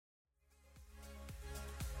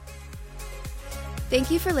Thank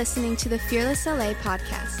you for listening to the Fearless LA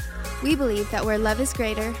podcast. We believe that where love is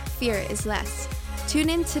greater, fear is less. Tune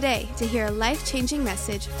in today to hear a life-changing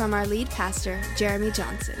message from our lead pastor, Jeremy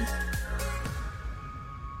Johnson.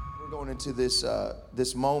 We're going into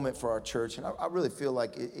this moment for our church, and I really feel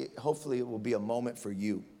like hopefully it will be a moment for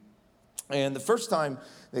you. And the first time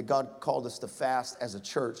that God called us to fast as a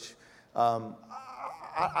church,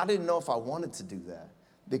 I didn't know if I wanted to do that.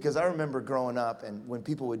 Because I remember growing up and when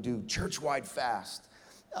people would do church-wide fast,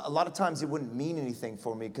 a lot of times it wouldn't mean anything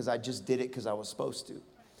for me because I just did it because I was supposed to.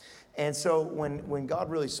 And so when God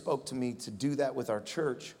really spoke to me to do that with our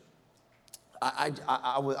church, I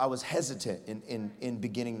was hesitant in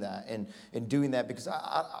beginning that and in doing that because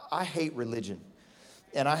I hate religion.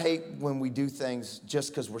 And I hate when we do things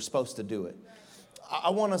just because we're supposed to do it.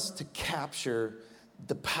 I want us to capture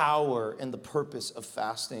the power and the purpose of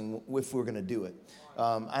fasting if we're going to do it.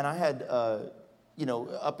 And I had,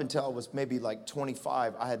 up until I was maybe like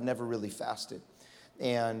 25, I had never really fasted.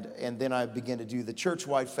 And then I began to do the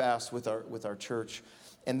church-wide fast with our church.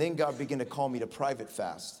 And then God began to call me to private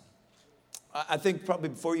fast. I think probably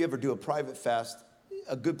before you ever do a private fast,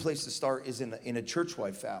 a good place to start is in a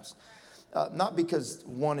church-wide fast. Not because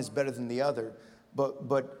one is better than the other,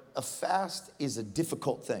 but a fast is a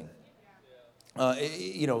difficult thing.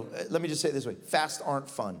 Let me just say it this way. Fasts aren't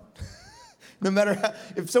fun. No matter how,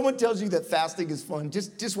 if someone tells you that fasting is fun,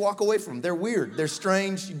 just walk away from them. They're weird. They're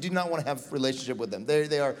strange. You do not want to have a relationship with them.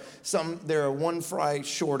 They're one fry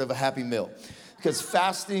short of a happy meal. Because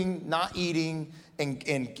fasting, not eating,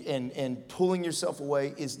 and pulling yourself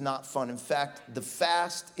away is not fun. In fact, the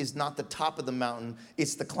fast is not the top of the mountain.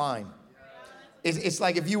 It's the climb. It's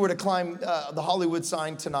like if you were to climb the Hollywood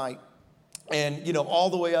sign tonight, and, all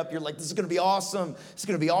the way up, you're like, this is going to be awesome. It's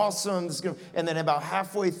going to be awesome. And then about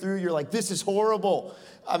halfway through, you're like, this is horrible.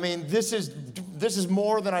 I mean, this is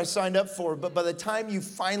more than I signed up for. But by the time you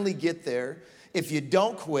finally get there, if you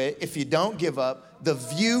don't quit, if you don't give up, the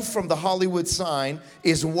view from the Hollywood sign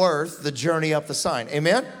is worth the journey up the sign.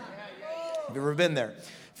 Amen? Have you ever been there?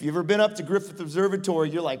 If you've ever been up to Griffith Observatory,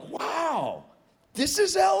 you're like, wow, this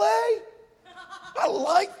is LA? I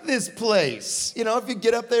like this place. If you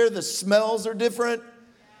get up there, the smells are different.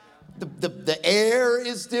 The air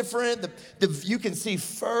is different. You can see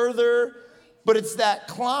further. But it's that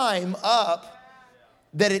climb up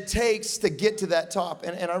that it takes to get to that top.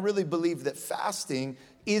 And I really believe that fasting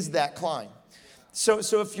is that climb. So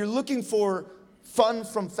if you're looking for fun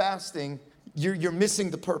from fasting, you're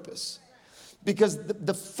missing the purpose. Because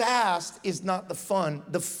the fast is not the fun.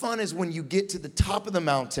 The fun is when you get to the top of the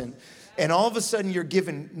mountain and all of a sudden you're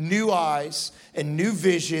given new eyes and new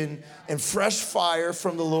vision and fresh fire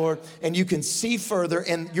from the Lord, and you can see further,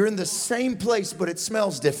 and you're in the same place, but it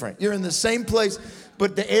smells different. You're in the same place,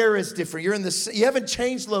 but the air is different. You haven't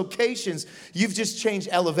changed locations, you've just changed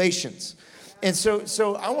elevations. And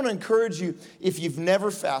so I want to encourage you, if you've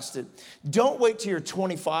never fasted, don't wait till you're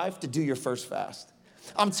 25 to do your first fast.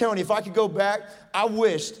 I'm telling you, if I could go back, I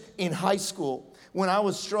wished in high school, when I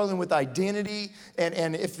was struggling with identity,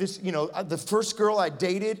 and if this, the first girl I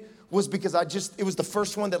dated was because it was the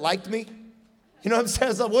first one that liked me. You know what I'm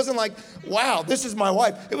saying? So it wasn't like, wow, this is my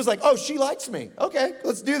wife. It was like, oh, she likes me. Okay,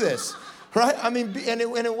 let's do this. Right? I mean, and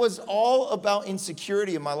it was all about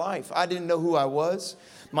insecurity in my life. I didn't know who I was.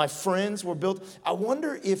 My friends were built. I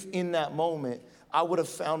wonder if in that moment, I would have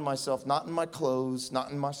found myself not in my clothes,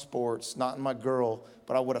 not in my sports, not in my girl,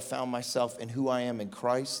 but I would have found myself in who I am in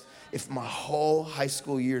Christ if my whole high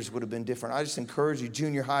school years would have been different. I just encourage you,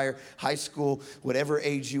 junior high school, whatever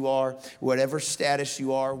age you are, whatever status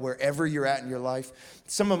you are, wherever you're at in your life,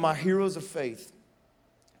 some of my heroes of faith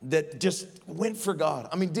that just went for God.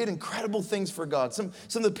 I mean, did incredible things for God. Some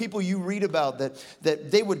of the people you read about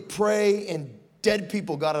that they would pray and dead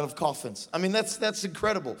people got out of coffins. I mean, that's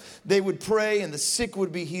incredible. They would pray and the sick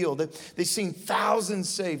would be healed. They've seen thousands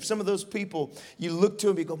saved. Some of those people, you look to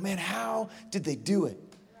them and you go, man, how did they do it?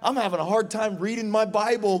 I'm having a hard time reading my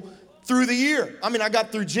Bible through the year. I mean, I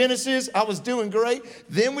got through Genesis. I was doing great.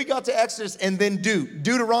 Then we got to Exodus, and then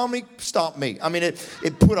Deuteronomy stopped me. I mean,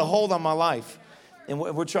 it put a hold on my life. And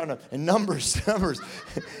we're trying to, and numbers.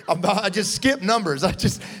 I just skipped numbers. I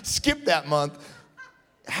just skipped that month.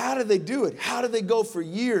 How did they do it? How did they go for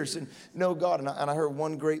years and know God? And I heard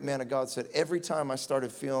one great man of God said, every time I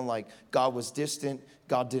started feeling like God was distant,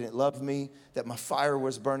 God didn't love me, that my fire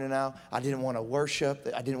was burning out. I didn't want to worship.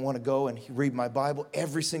 I didn't want to go and read my Bible.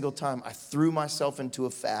 Every single time I threw myself into a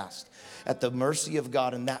fast at the mercy of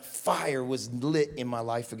God, and that fire was lit in my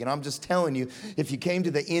life again. I'm just telling you, if you came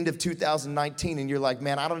to the end of 2019 and you're like,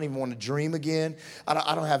 man, I don't even want to dream again.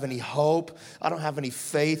 I don't have any hope. I don't have any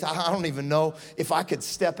faith. I don't even know if I could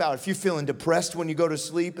step out. If you're feeling depressed when you go to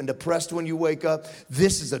sleep and depressed when you wake up,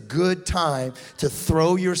 this is a good time to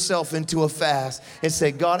throw yourself into a fast and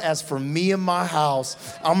say, God, as for me and my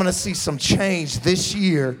house, I'm going to see some change this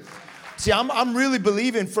year. See, I'm really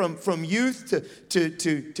believing from youth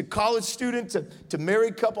to college student to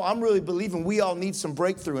married couple, I'm really believing we all need some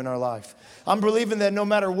breakthrough in our life. I'm believing that no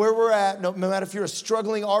matter where we're at, no matter if you're a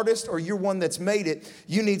struggling artist or you're one that's made it,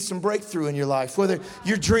 you need some breakthrough in your life. Whether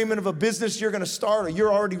you're dreaming of a business you're going to start or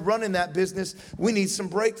you're already running that business, we need some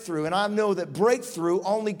breakthrough. And I know that breakthrough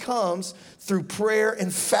only comes through prayer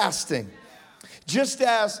and fasting. Just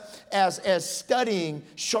as studying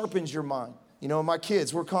sharpens your mind. You know, my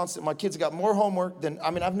kids got more homework than,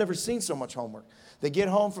 I've never seen so much homework. They get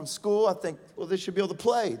home from school, I think, well, they should be able to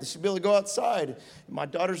play. They should be able to go outside. My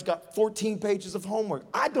daughter's got 14 pages of homework.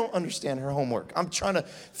 I don't understand her homework. I'm trying to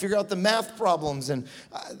figure out the math problems, and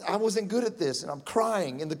I wasn't good at this, and I'm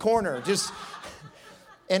crying in the corner.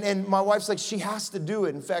 And my wife's like, she has to do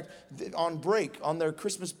it. In fact, on their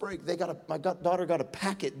Christmas break, my daughter got a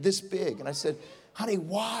packet this big. And I said, honey,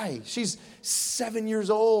 why? She's 7 years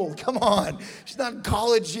old. Come on. She's not in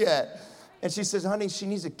college yet. And she says, honey, she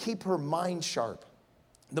needs to keep her mind sharp.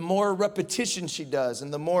 The more repetition she does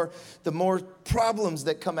and the more problems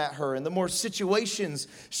that come at her and the more situations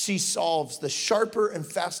she solves, the sharper and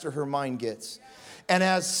faster her mind gets. And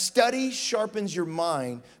as study sharpens your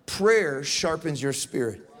mind, prayer sharpens your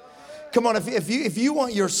spirit. Come on, if you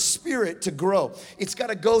want your spirit to grow, it's got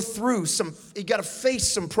to go through you got to face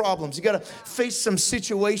some problems. You got to face some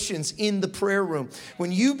situations in the prayer room.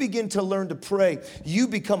 When you begin to learn to pray, you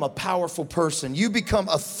become a powerful person. You become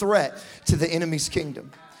a threat to the enemy's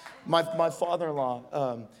kingdom. My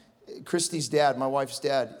father-in-law, Christy's dad, my wife's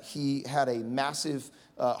dad, he had a massive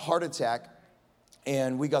heart attack.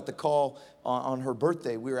 And we got the call on her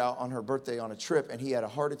birthday. We were out on her birthday on a trip, and he had a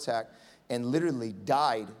heart attack and literally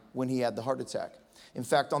died when he had the heart attack. In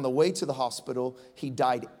fact, on the way to the hospital, he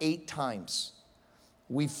died 8 times.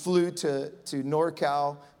 We flew to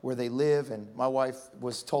NorCal, where they live, and my wife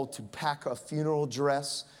was told to pack a funeral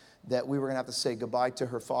dress that we were going to have to say goodbye to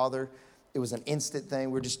her father. It was an instant thing.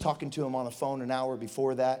 We were just talking to him on the phone an hour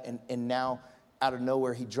before that, and now, out of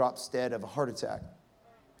nowhere, he drops dead of a heart attack.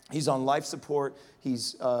 He's on life support. They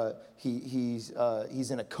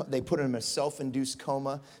put him in a self-induced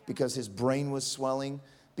coma because his brain was swelling,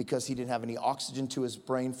 because he didn't have any oxygen to his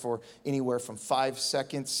brain for anywhere from 5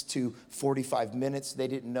 seconds to 45 minutes. They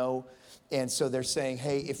didn't know. And so they're saying,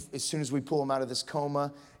 hey, as soon as we pull him out of this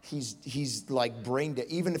coma, he's like brain dead.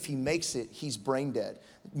 Even if he makes it, he's brain dead.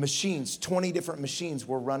 20 different machines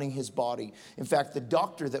were running his body. In fact, the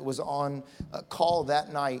doctor that was on call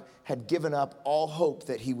that night had given up all hope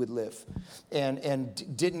that he would live,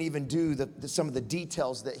 and didn't even do some of the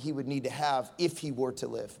details that he would need to have if he were to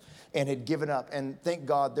live, and had given up. And thank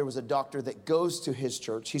God there was a doctor that goes to his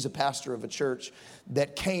church. He's a pastor of a church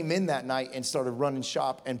that came in that night and started running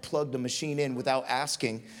shop and plugged a machine in without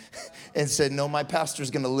asking and said, no, my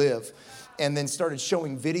pastor's going to live. And then started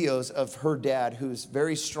showing videos of her dad, who's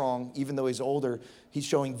very strong, even though he's older. He's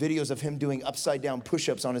showing videos of him doing upside down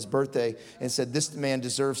push-ups on his birthday and said, this man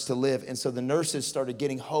deserves to live. And so the nurses started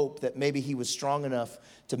getting hope that maybe he was strong enough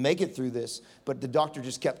to make it through this. But the doctor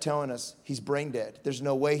just kept telling us, he's brain dead. There's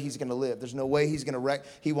no way he's going to live. There's no way he's going to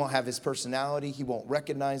he won't have his personality. He won't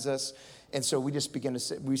recognize us. And so we just began to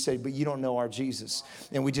say, but you don't know our Jesus.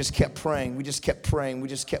 And we just kept praying. We just kept praying. We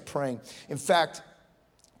just kept praying. In fact,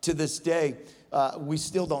 to this day, we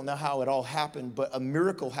still don't know how it all happened, but a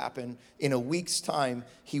miracle happened. In a week's time,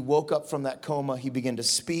 he woke up from that coma. He began to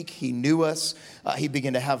speak. He knew us. He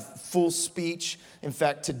began to have full speech. In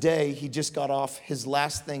fact, today, he just got off his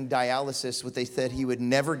last thing, dialysis, what they said he would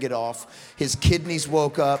never get off. His kidneys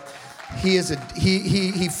woke up. He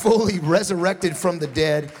fully resurrected from the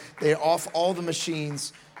dead. They're off all the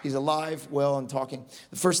machines. He's alive, well, and talking.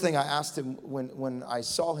 The first thing I asked him when I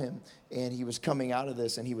saw him and he was coming out of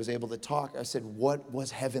this and he was able to talk, I said, what was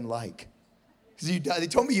heaven like? Because they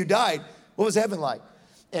told me you died. What was heaven like?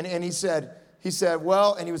 And he said,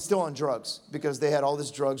 well, and he was still on drugs because they had all this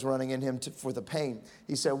drugs running in him for the pain.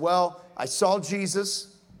 He said, well, I saw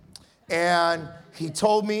Jesus and he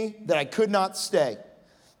told me that I could not stay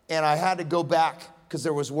and I had to go back because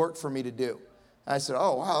there was work for me to do. I said,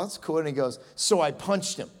 oh, wow, that's cool. And he goes, so I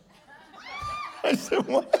punched him. I said,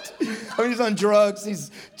 what? I mean, he's on drugs. He's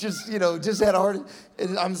just, just had a heart.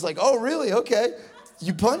 And I'm just like, oh, really? Okay.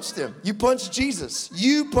 You punched him. You punched Jesus.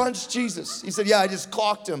 You punched Jesus. He said, yeah, I just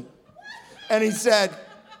clocked him. And he said,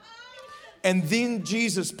 and then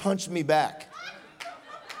Jesus punched me back.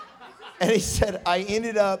 And he said, I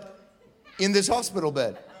ended up in this hospital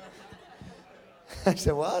bed. I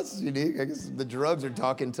said, well, that's unique. I guess the drugs are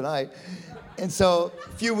talking tonight. And so a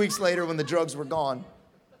few weeks later, when the drugs were gone,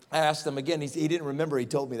 I asked him again. He didn't remember. He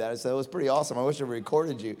told me that. I said, it was pretty awesome. I wish I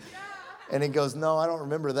recorded you. And he goes, no, I don't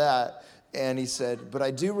remember that. And he said, but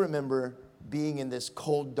I do remember being in this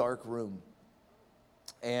cold, dark room.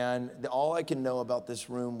 And all I can know about this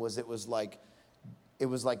room was it was like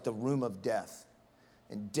the room of death.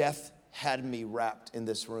 And death had me wrapped in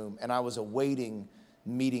this room. And I was awaiting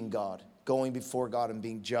meeting God, going before God and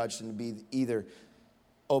being judged and be either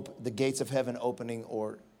the gates of heaven opening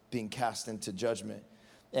or being cast into judgment.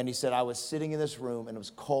 And he said, I was sitting in this room and it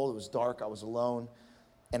was cold, it was dark, I was alone,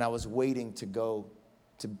 and I was waiting to go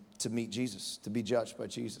to meet Jesus, to be judged by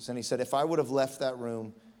Jesus. And he said, if I would have left that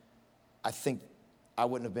room, I think I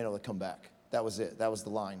wouldn't have been able to come back. That was it. That was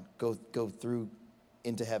the line. Go through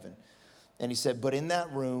into heaven. And he said, but in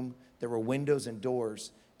that room, there were windows and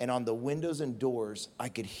doors. And on the windows and doors, I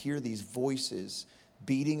could hear these voices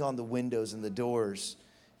beating on the windows and the doors,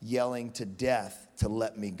 yelling to death to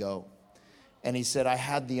let me go. And he said, I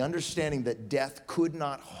had the understanding that death could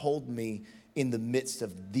not hold me in the midst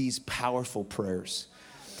of these powerful prayers.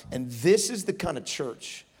 And this is the kind of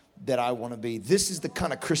church that I want to be. This is the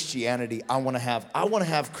kind of Christianity I want to have. I want to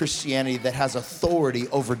have Christianity that has authority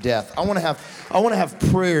over death. I want to have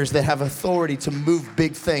prayers that have authority to move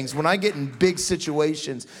big things. When I get in big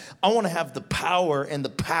situations, I want to have the power and the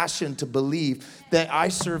passion to believe that I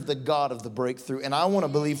serve the God of the breakthrough. And I want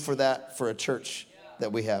to believe for that for a church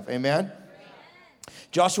that we have. Amen?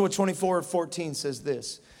 Joshua 24:14 says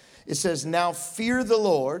this. It says, now fear the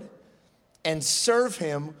Lord and serve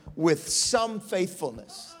him with some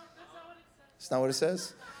faithfulness. That's not what it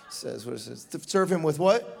says. It says what it says. To serve him with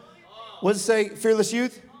what? What does it say, fearless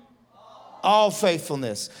youth? All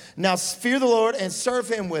faithfulness. Now fear the Lord and serve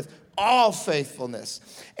him with all faithfulness.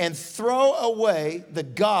 And throw away the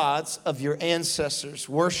gods of your ancestors.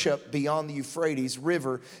 Worship beyond the Euphrates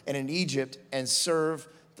River and in Egypt and serve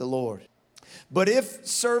the Lord. But if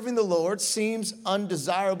serving the Lord seems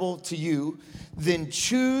undesirable to you, then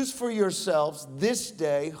choose for yourselves this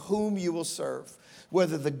day whom you will serve,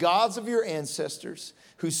 whether the gods of your ancestors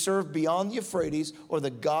who served beyond the Euphrates or the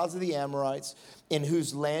gods of the Amorites in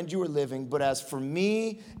whose land you are living. But as for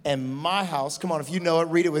me and my house, come on, if you know it,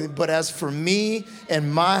 read it with me. But as for me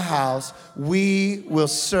and my house, we will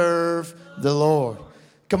serve the Lord.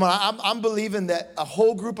 Come on, I'm believing that a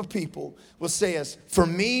whole group of people will say, as for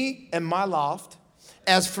me and my loft,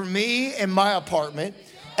 as for me and my apartment,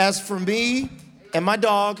 as for me and my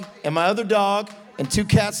dog and my other dog and 2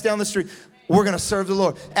 cats down the street, we're going to serve the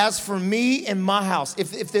Lord. As for me and my house,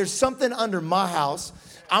 if there's something under my house,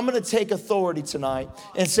 I'm going to take authority tonight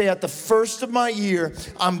and say at the first of my year,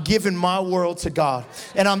 I'm giving my world to God.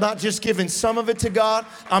 And I'm not just giving some of it to God,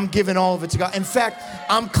 I'm giving all of it to God. In fact,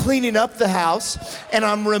 I'm cleaning up the house and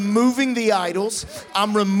I'm removing the idols,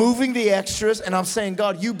 I'm removing the extras, and I'm saying,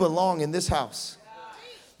 God, you belong in this house.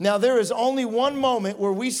 Now, there is only one moment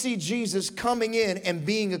where we see Jesus coming in and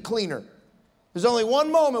being a cleaner. There's only one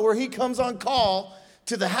moment where he comes on call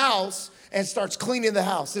to the house and starts cleaning the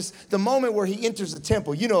house. This the moment where he enters the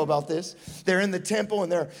temple. You know about this. They're in the temple and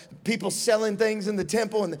there are people selling things in the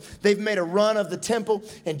temple and they've made a run of the temple.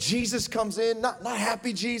 And Jesus comes in, not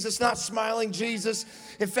happy Jesus, not smiling Jesus.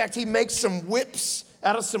 In fact, he makes some whips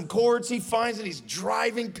out of some cords he finds and he's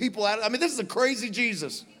driving people out. I mean, this is a crazy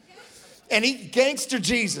Jesus. And gangster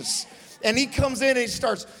Jesus. And he comes in and he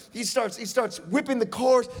starts whipping the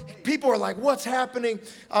cords. People are like, what's happening?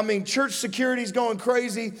 I mean, church security's going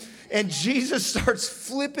crazy. And Jesus starts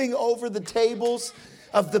flipping over the tables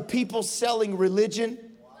of the people selling religion,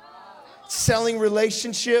 selling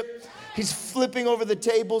relationship. He's flipping over the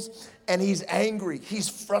tables and he's angry. He's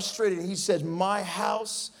frustrated. He says, my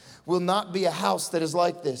house will not be a house that is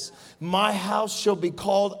like this. My house shall be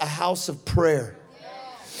called a house of prayer.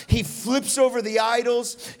 He flips over the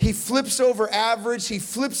idols. He flips over average. He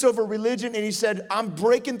flips over religion. And he said, I'm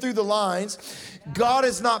breaking through the lines. God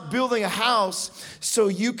is not building a house so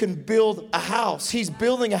you can build a house. He's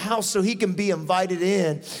building a house so he can be invited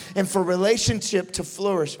in and for relationship to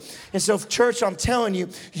flourish. And so, church, I'm telling you,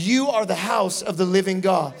 you are the house of the living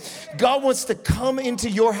God. God wants to come into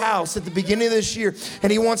your house at the beginning of this year,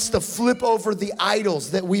 and he wants to flip over the idols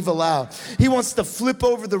that we've allowed. He wants to flip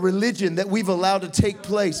over the religion that we've allowed to take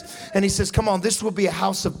place. And he says, come on, this will be a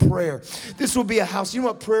house of prayer. This will be a house. You know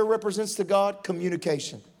what prayer represents to God?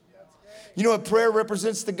 Communication. You know what prayer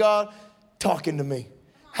represents to God? Talking to me,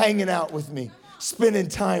 hanging out with me, spending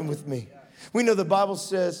time with me. We know the Bible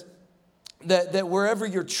says that wherever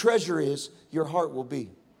your treasure is, your heart will be.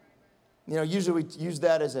 You know, usually we use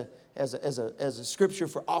that as a scripture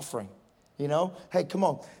for offering. You know, hey, come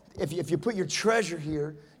on. If you put your treasure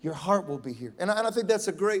here, your heart will be here. And I think that's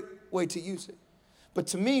a great way to use it. But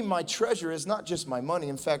to me, my treasure is not just my money.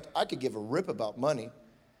 In fact, I could give a rip about money.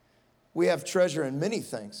 We have treasure in many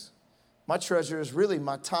things. My treasure is really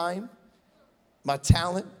my time, my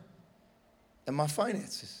talent, and my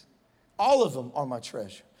finances. All of them are my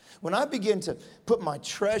treasure. When I begin to put my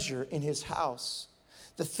treasure in his house,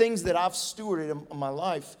 the things that I've stewarded in my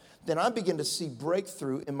life, then I begin to see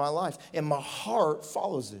breakthrough in my life, and my heart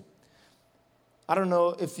follows it. I don't know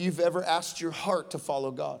if you've ever asked your heart to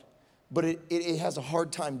follow God, but it has a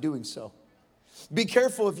hard time doing so. Be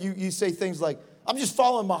careful if you say things like, I'm just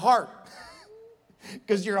following my heart.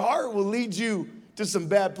 Because your heart will lead you to some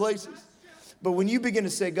bad places. But when you begin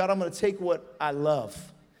to say, God, I'm going to take what I love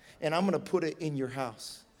and I'm going to put it in your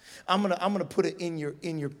house. I'm going to put it in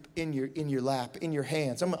your lap, in your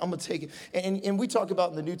hands. I'm going to take it. And we talk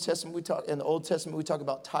about in the New Testament, in the Old Testament, we talk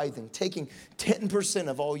about tithing, taking 10%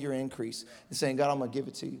 of all your increase and saying, God, I'm going to give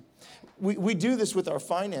it to you. We do this with our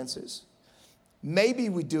finances. Maybe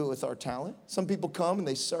we do it with our talent. Some people come and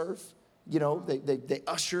they serve. You know, they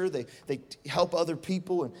usher, they help other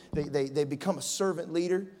people, and they become a servant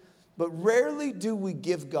leader. But rarely do we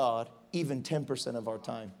give God even 10% of our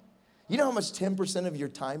time. You know how much 10% of your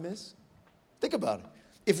time is? Think about it.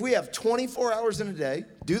 If we have 24 hours in a day,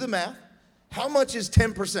 do the math. How much is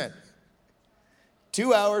 10%?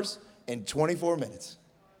 2 hours and 24 minutes.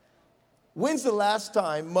 When's the last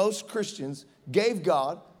time most Christians gave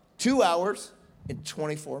God 2 hours and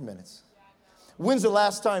 24 minutes? When's the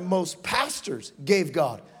last time most pastors gave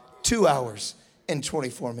God 2 hours and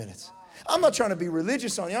 24 minutes? I'm not trying to be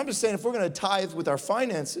religious on you. I'm just saying if we're going to tithe with our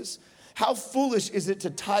finances, how foolish is it to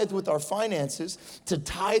tithe with our finances, to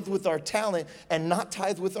tithe with our talent, and not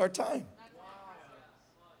tithe with our time?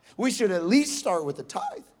 We should at least start with the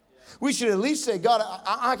tithe. We should at least say, God,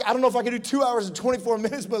 I don't know if I can do 2 hours and 24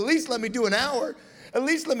 minutes, but at least let me do an hour. At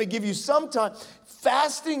least let me give you some time.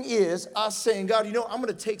 Fasting is us saying, God, you know, I'm going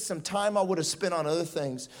to take some time I would have spent on other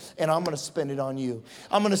things, and I'm going to spend it on you.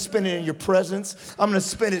 I'm going to spend it in your presence. I'm going to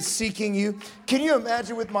spend it seeking you. Can you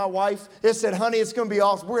imagine with my wife? They said, honey, it's going to be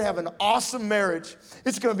awesome. We're having an awesome marriage.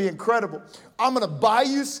 It's going to be incredible. I'm going to buy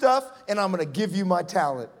you stuff, and I'm going to give you my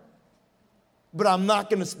talent. But I'm not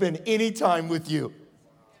going to spend any time with you.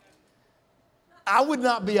 I would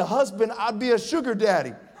not be a husband. I'd be a sugar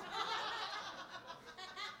daddy.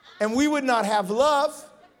 And we would not have love.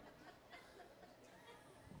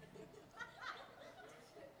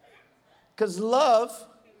 Because love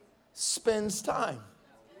spends time.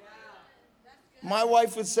 My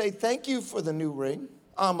wife would say, thank you for the new ring.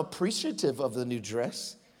 I'm appreciative of the new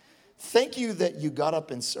dress. Thank you that you got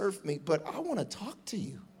up and served me, but I want to talk to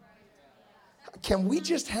you. Can we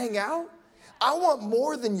just hang out? I want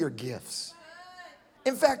more than your gifts.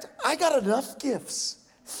 In fact, I got enough gifts.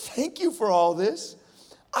 Thank you for all this.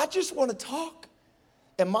 I just want to talk.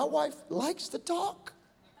 And my wife likes to talk.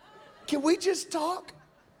 Can we just talk?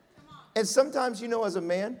 And sometimes, you know, as a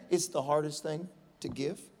man, it's the hardest thing to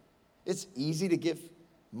give. It's easy to give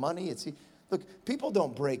money. Look, people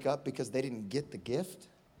don't break up because they didn't get the gift.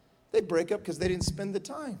 They break up because they didn't spend the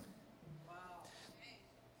time.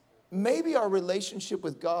 Maybe our relationship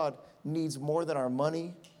with God needs more than our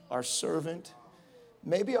money, our servant.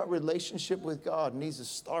 Maybe our relationship with God needs to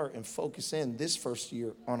start and focus in this first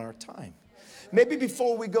year on our time. Maybe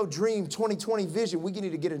before we go dream 2020 vision, we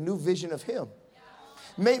need to get a new vision of him.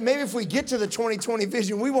 Maybe if we get to the 2020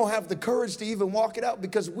 vision, we won't have the courage to even walk it out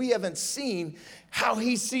because we haven't seen how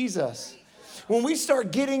he sees us. When we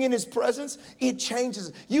start getting in his presence, it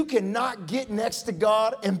changes. You cannot get next to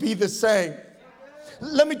God and be the same.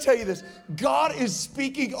 Let me tell you this. God is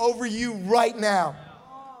speaking over you right now.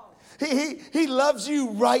 He loves you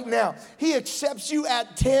right now. He accepts you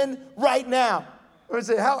at 10 right now. I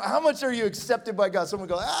say, how much are you accepted by God? Someone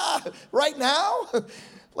goes, right now?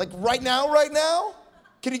 Like right now?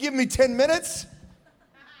 Can you give me 10 minutes?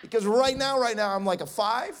 Because right now, I'm like a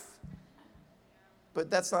 5. But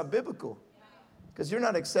that's not biblical, because you're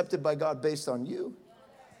not accepted by God based on you.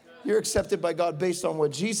 You're accepted by God based on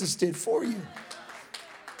what Jesus did for you.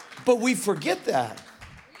 But we forget that.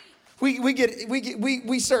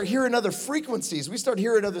 We start hearing other frequencies. We start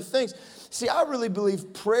hearing other things. See, I really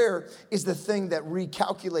believe prayer is the thing that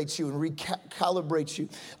recalculates you and recalibrates you.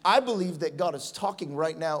 I believe that God is talking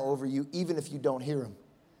right now over you, even if you don't hear him.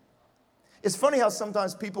 It's funny how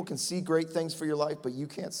sometimes people can see great things for your life, but you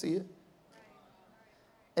can't see it.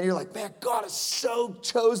 And you're like, man, God has so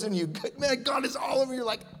chosen you. Man, God is all over you. You're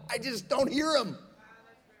like, I just don't hear him.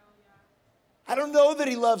 I don't know that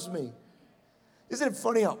he loves me. Isn't it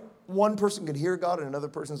funny how one person can hear God and another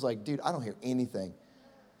person's like, dude, I don't hear anything.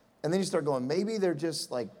 And then you start going, maybe they're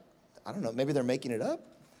just like, I don't know, maybe they're making it up.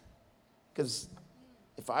 Because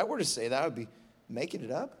if I were to say that, I would be making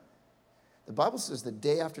it up. The Bible says that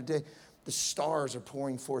day after day, the stars are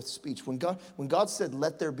pouring forth speech. When God said,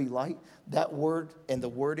 let there be light, that word and the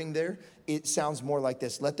wording there, it sounds more like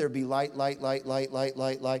this. Let there be light, light, light, light, light,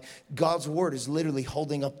 light, light. God's word is literally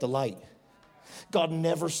holding up the light. God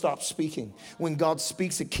never stops speaking. When God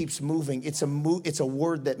speaks, it keeps moving. It's a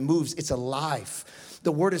word that moves. It's alive.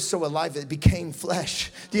 The word is so alive that it became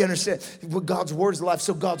flesh. Do you understand? God's word is alive.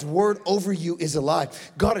 So God's word over you is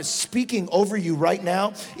alive. God is speaking over you right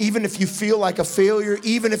now, even if you feel like a failure,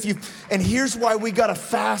 and here's why we got to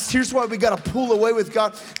fast. Here's why we got to pull away with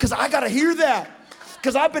God, because I got to hear that.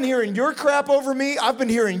 Because I've been hearing your crap over me. I've been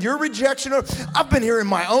hearing your rejection. I've been hearing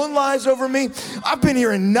my own lies over me. I've been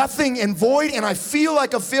hearing nothing and void, and I feel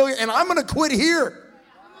like a failure, and I'm going to quit here.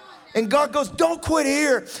 And God goes, don't quit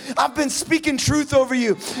here. I've been speaking truth over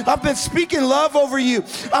you. I've been speaking love over you.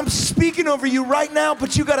 I'm speaking over you right now,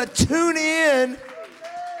 but you got to tune in.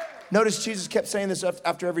 Notice Jesus kept saying this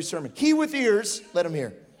after every sermon. He with ears, let him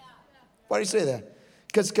hear. Why do you say that?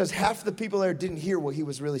 Because half the people there didn't hear what he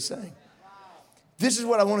was really saying. This is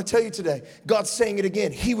what I want to tell you today. God's saying it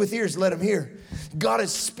again. He with ears, let him hear. God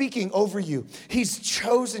is speaking over you. He's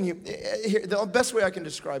chosen you. Here, the best way I can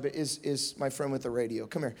describe it is my friend with the radio.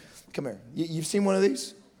 Come here. Come here. You've seen one of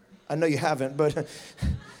these? I know you haven't, but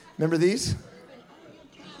remember these?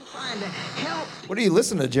 What are you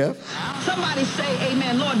listening to, Jeff? Somebody say,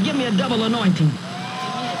 amen. Lord, give me a double anointing.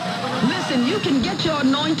 Listen, you can get your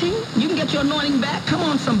anointing. You can get your anointing back. Come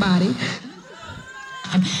on, somebody.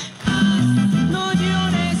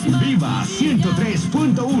 Viva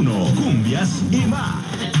 103.1 Cumbias y más.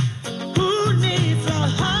 Who needs a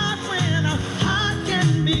heart when a heart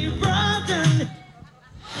can be broken?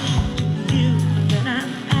 You and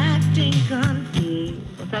I'm acting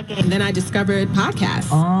confused. Then I discovered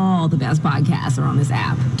podcasts. All the best podcasts are on this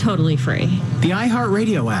app. Totally free. The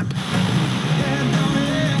iHeartRadio app.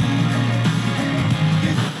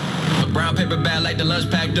 Brown paper bag like the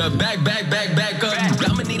lunch packed up. Back up.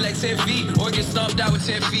 I'ma need like 10 feet or get stomped out with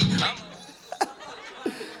 10 feet.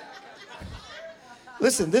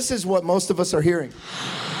 Listen, this is what most of us are hearing.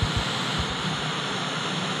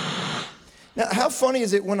 Now, how funny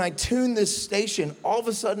is it when I tune this station, all of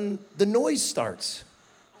a sudden the noise starts.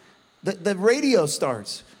 The radio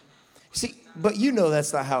starts. See, but you know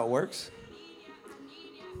that's not how it works.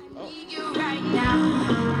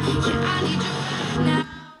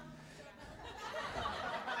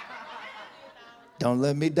 Don't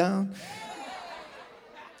let me down.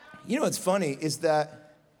 You know what's funny is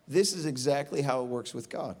that this is exactly how it works with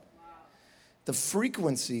God. The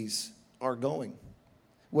frequencies are going,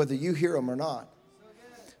 whether you hear them or not.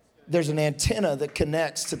 There's an antenna that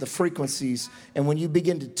connects to the frequencies, and when you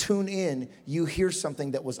begin to tune in, you hear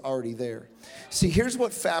something that was already there. See, here's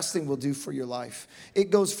what fasting will do for your life.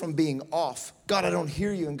 It goes from being off. God, I don't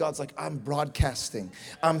hear you. And God's like, I'm broadcasting.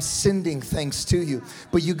 I'm sending things to you.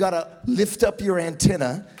 But you got to lift up your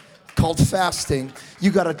antenna called fasting.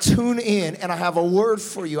 You got to tune in, and I have a word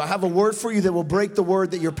for you. I have a word for you that will break the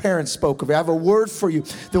word that your parents spoke of. I have a word for you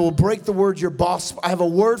that will break the word your boss. I have a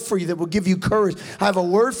word for you that will give you courage. I have a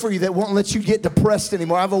word for you that won't let you get depressed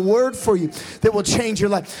anymore. I have a word for you that will change your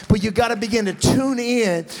life. But you got to begin to tune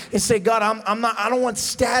in and say, God, I don't want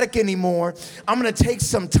static anymore. I'm going to take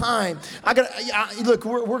some time. Look,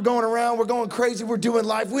 we're going around. We're going crazy. We're doing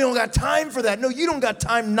life. We don't got time for that. No, you don't got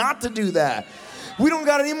time not to do that. We don't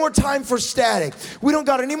got any more time for static. We don't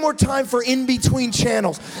got any more time for in-between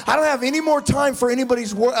channels. I don't have any more time for anybody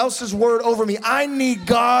else's word over me. I need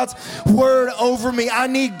God's word over me. I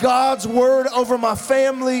need God's word over my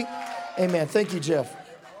family. Amen. Thank you, Jeff.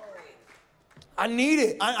 I need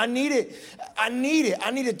it. I need it. I need it.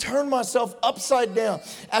 I need to turn myself upside down.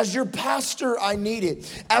 As your pastor, I need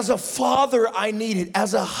it. As a father, I need it.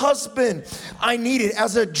 As a husband, I need it.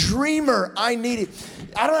 As a dreamer, I need it.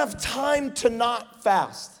 I don't have time to not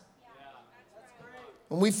fast.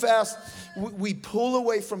 When we fast, we pull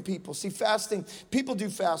away from people. See, fasting, people do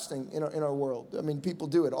fasting in our world. I mean, people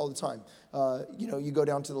do it all the time. You go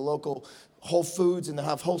down to the local Whole Foods and they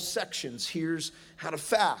have whole sections. Here's how to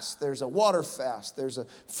fast. There's a water fast. There's a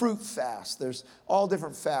fruit fast. There's all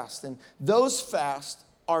different fasts. And those fasts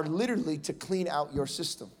are literally to clean out your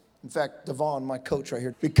system. In fact, Devon, my coach right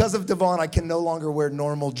here, because of Devon, I can no longer wear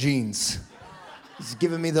normal jeans. He's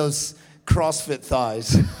giving me those CrossFit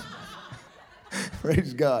thighs.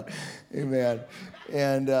 Praise God. Amen.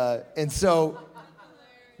 And so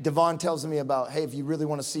Devon tells me about, hey, if you really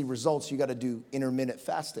want to see results, you got to do intermittent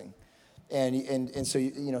fasting. And so,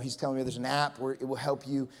 he's telling me there's an app where it will help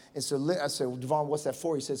you. And so I said, well, Devon, what's that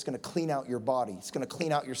for? He said, it's going to clean out your body. It's going to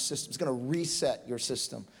clean out your system. It's going to reset your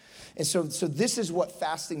system. And so this is what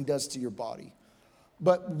fasting does to your body.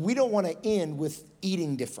 But we don't want to end with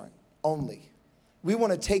eating different only. We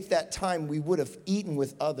want to take that time we would have eaten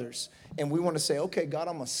with others, and we want to say, okay, God,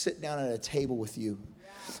 I'm going to sit down at a table with you.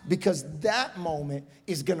 Because that moment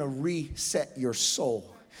is going to reset your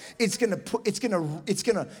soul. It's going to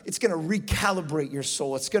recalibrate your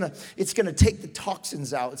soul. It's going to take the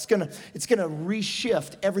toxins out. It's going to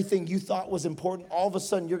reshift everything you thought was important. All of a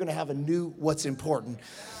sudden, you're going to have a new what's important.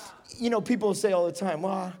 People say all the time,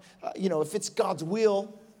 well, if it's God's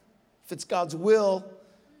will,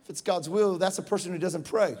 that's a person who doesn't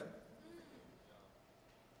pray.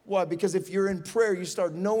 Why? Because if you're in prayer, you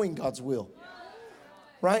start knowing God's will.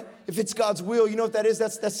 Right? If it's God's will, you know what that is?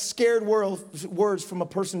 That's scared words from a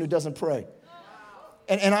person who doesn't pray.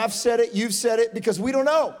 And I've said it, you've said it, because we don't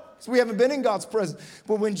know. So we haven't been in God's presence.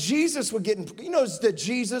 But when Jesus would get in, that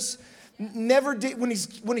Jesus never did, when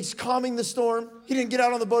he's calming the storm, he didn't get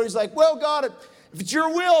out on the boat. He's like, well, God, if it's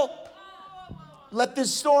your will, let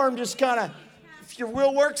this storm just kind of, if your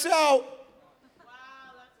will works out,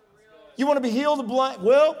 you want to be healed of blind?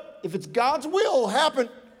 Well, if it's God's will, it'll happen.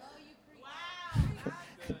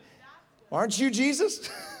 Aren't you Jesus?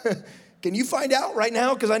 Can you find out right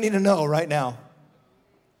now? Because I need to know right now.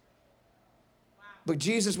 But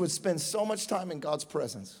Jesus would spend so much time in God's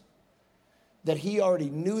presence that he already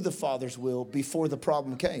knew the Father's will before the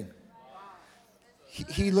problem came.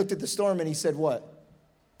 He looked at the storm and he said, what?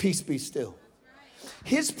 Peace be still.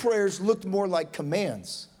 His prayers looked more like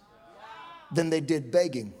commands than they did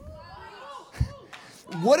begging.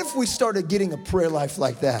 What if we started getting a prayer life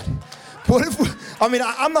like that? What if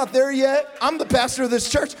I'm not there yet. I'm the pastor of this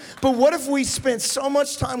church. But what if we spent so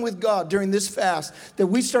much time with God during this fast that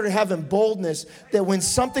we started having boldness that when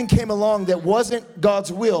something came along that wasn't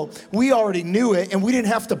God's will, we already knew it and we didn't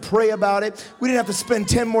have to pray about it. We didn't have to spend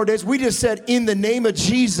 10 more days. We just said, in the name of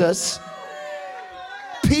Jesus,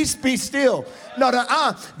 peace be still. No,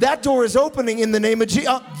 that door is opening in the name of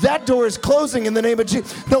Jesus. That door is closing in the name of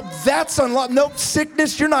Jesus. No, that's unlocked. No,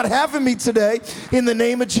 sickness, you're not having me today in the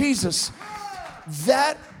name of Jesus.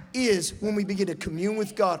 That is when we begin to commune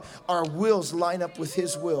with God. Our wills line up with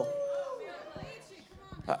his will.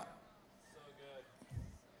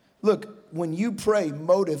 Look, when you pray,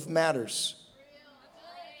 motive matters.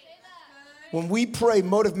 When we pray,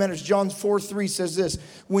 motive matters. John 4:3 says this,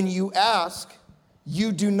 when you ask,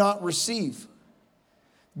 you do not receive,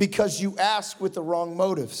 because you ask with the wrong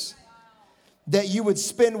motives, that you would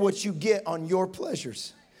spend what you get on your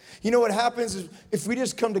pleasures. You know what happens is if we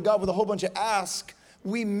just come to God with a whole bunch of ask,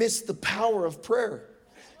 we miss the power of prayer.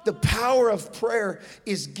 The power of prayer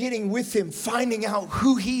is getting with him, finding out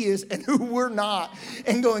who he is and who we're not,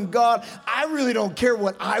 and going, God, I really don't care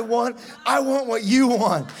what I want what you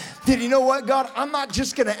want. Did you know what, God? I'm not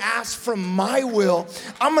just going to ask from my will.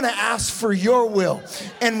 I'm going to ask for your will.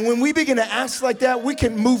 And when we begin to ask like that, we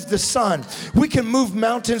can move the sun. We can move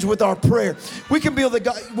mountains with our prayer. We can be able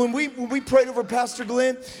to, when we prayed over Pastor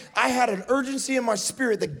Glenn, I had an urgency in my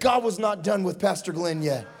spirit that God was not done with Pastor Glenn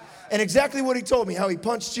yet. And exactly what he told me, how he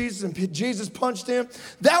punched Jesus and Jesus punched him,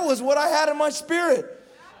 that was what I had in my spirit.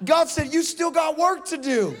 God said, you still got work to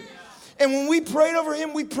do. And when we prayed over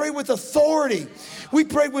him, we prayed with authority. We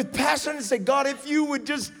prayed with passion and said, God, if you would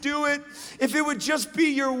just do it, if it would just be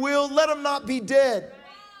your will, let him not be dead.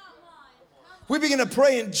 We begin to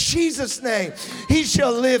pray in Jesus' name. He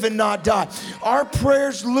shall live and not die. Our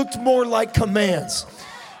prayers looked more like commands.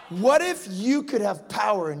 What if you could have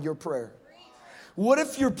power in your prayer? What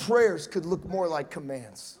if your prayers could look more like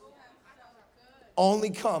commands? Only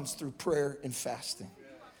comes through prayer and fasting.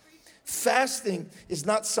 Fasting is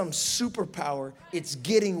not some superpower. It's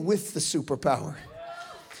getting with the superpower.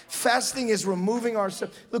 Fasting is removing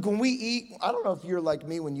ourselves. Look, when we eat, I don't know if you're like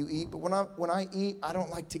me when you eat, but when I eat, I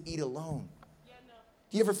don't like to eat alone.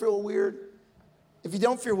 Do you ever feel weird? If you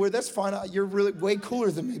don't feel weird, that's fine. You're really way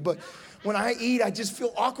cooler than me. But when I eat, I just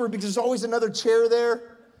feel awkward because there's always another chair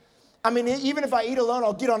there. I mean, even if I eat alone,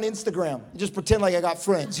 I'll get on Instagram. Just pretend like I got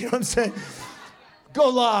friends. You know what I'm saying? Go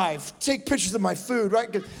live, take pictures of my food, right?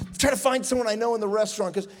 Try to find someone I know in the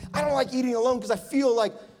restaurant because I don't like eating alone because I feel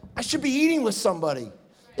like I should be eating with somebody.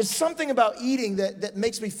 It's something about eating that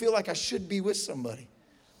makes me feel like I should be with somebody.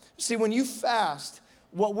 See, when you fast,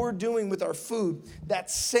 what we're doing with our food, that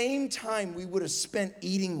same time we would have spent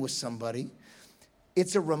eating with somebody,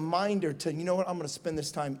 it's a reminder to, you know what, I'm going to spend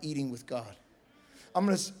this time eating with God. I'm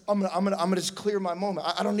gonna just clear my moment.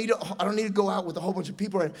 I don't need to go out with a whole bunch of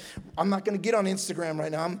people. I'm not gonna get on Instagram right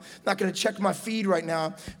now. I'm not gonna check my feed right now.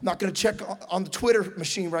 I'm not gonna check on the Twitter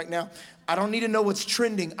machine right now. I don't need to know what's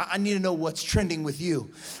trending. I need to know what's trending with you.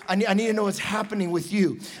 I need to know what's happening with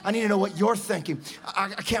you. I need to know what you're thinking. I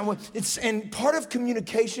can't wait. And part of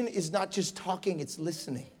communication is not just talking, it's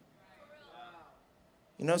listening.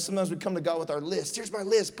 You know, sometimes we come to God with our list. Here's my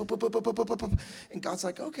list. And God's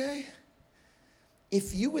like, okay.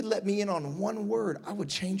 If you would let me in on one word, I would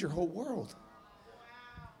change your whole world.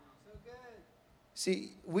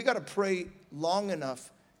 See, we got to pray long enough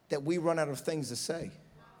that we run out of things to say.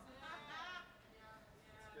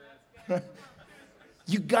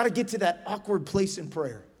 You got to get to that awkward place in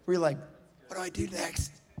prayer where you're like, what do I do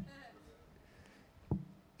next?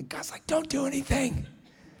 And God's like, don't do anything.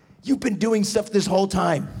 You've been doing stuff this whole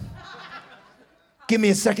time. Give me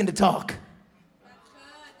a second to talk.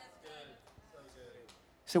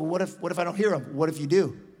 So what if I don't hear him? What if you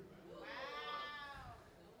do? You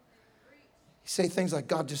say things like,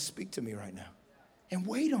 God, just speak to me right now. And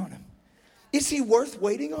wait on him. Is he worth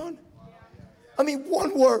waiting on? I mean,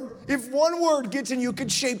 one word. If one word gets in you, could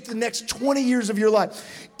shape the next 20 years of your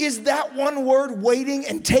life. Is that one word waiting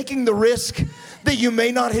and taking the risk that you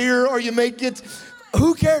may not hear or you may get?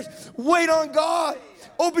 Who cares? Wait on God.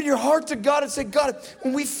 Open your heart to God and say, God,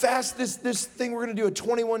 when we fast this thing, we're going to do a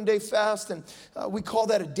 21-day fast, and we call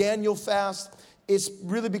that a Daniel fast. It's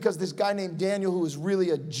really because this guy named Daniel, who was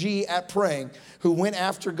really a G at praying, who went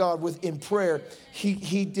after God in prayer,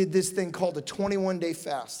 he did this thing called a 21-day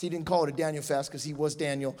fast. He didn't call it a Daniel fast because he was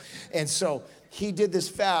Daniel. And so he did this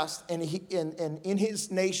fast, and in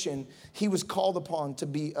his nation, he was called upon to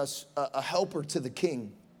be a helper to the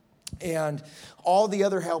king. And all the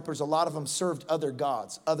other helpers, a lot of them served other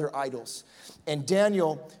gods, other idols. And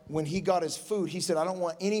Daniel, when he got his food, he said, I don't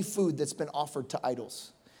want any food that's been offered to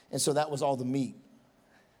idols. And so that was all the meat.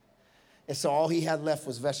 And so all he had left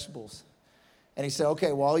was vegetables. And he said,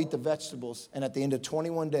 okay, well, I'll eat the vegetables. And at the end of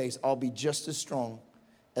 21 days, I'll be just as strong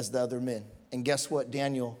as the other men. And guess what?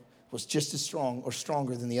 Daniel was just as strong or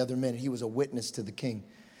stronger than the other men. He was a witness to the king.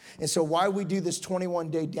 And so why we do this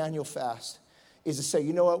 21-day Daniel fast is to say,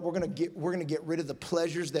 you know what, we're gonna get rid of the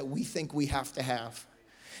pleasures that we think we have to have.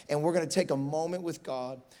 And we're gonna take a moment with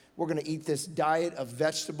God. We're gonna eat this diet of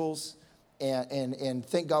vegetables and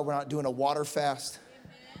thank God we're not doing a water fast.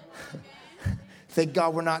 Thank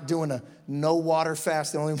God we're not doing a no water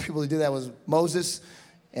fast. The only people who did that was Moses,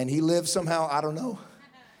 and he lived somehow, I don't know.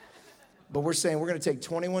 But we're saying we're gonna take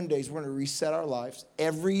 21 days, we're gonna reset our lives.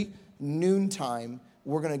 Every noontime,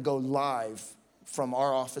 we're gonna go live from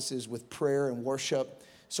our offices with prayer and worship.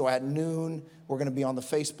 So at noon, we're gonna be on the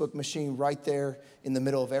Facebook machine right there in the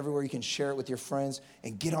middle of everywhere. You can share it with your friends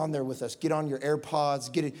and get on there with us. Get on your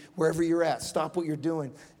AirPods, get it wherever you're at. Stop what you're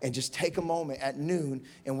doing and just take a moment at noon,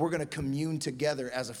 and we're gonna commune together as